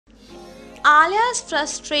Alia is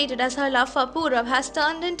frustrated as her love for Purab has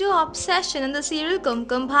turned into obsession in the serial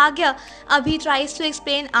Kumkum Bhagya. Abhi tries to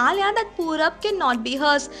explain Alia that Purab cannot be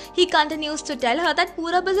hers. He continues to tell her that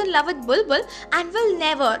Purab is in love with Bulbul and will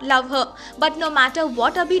never love her. But no matter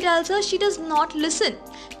what Abhi tells her, she does not listen.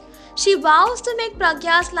 She vows to make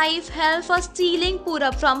Pragya's life hell for stealing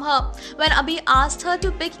Purab from her. When Abhi asked her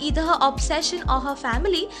to pick either her obsession or her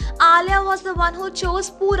family, Alia was the one who chose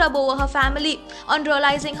Purab over her family. On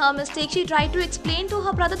realizing her mistake, she tried to explain to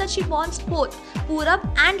her brother that she wants both Purab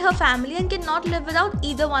and her family and cannot live without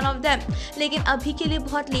either one of them. लेकिन अभी के लिए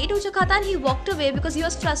बहुत late हो चुका था and he walked away because he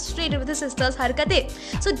was frustrated with his sister's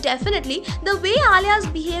हरकतें. So definitely, the way Alia is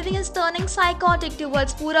behaving is turning psychotic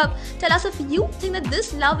towards Purab. Tell us if you think that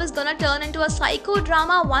this love is gonna turn into a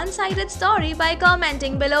psychodrama one-sided story by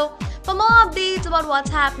commenting below. For more updates about what's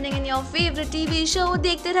happening in your favorite TV show,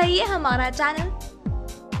 देखते रहिए हमारा channel.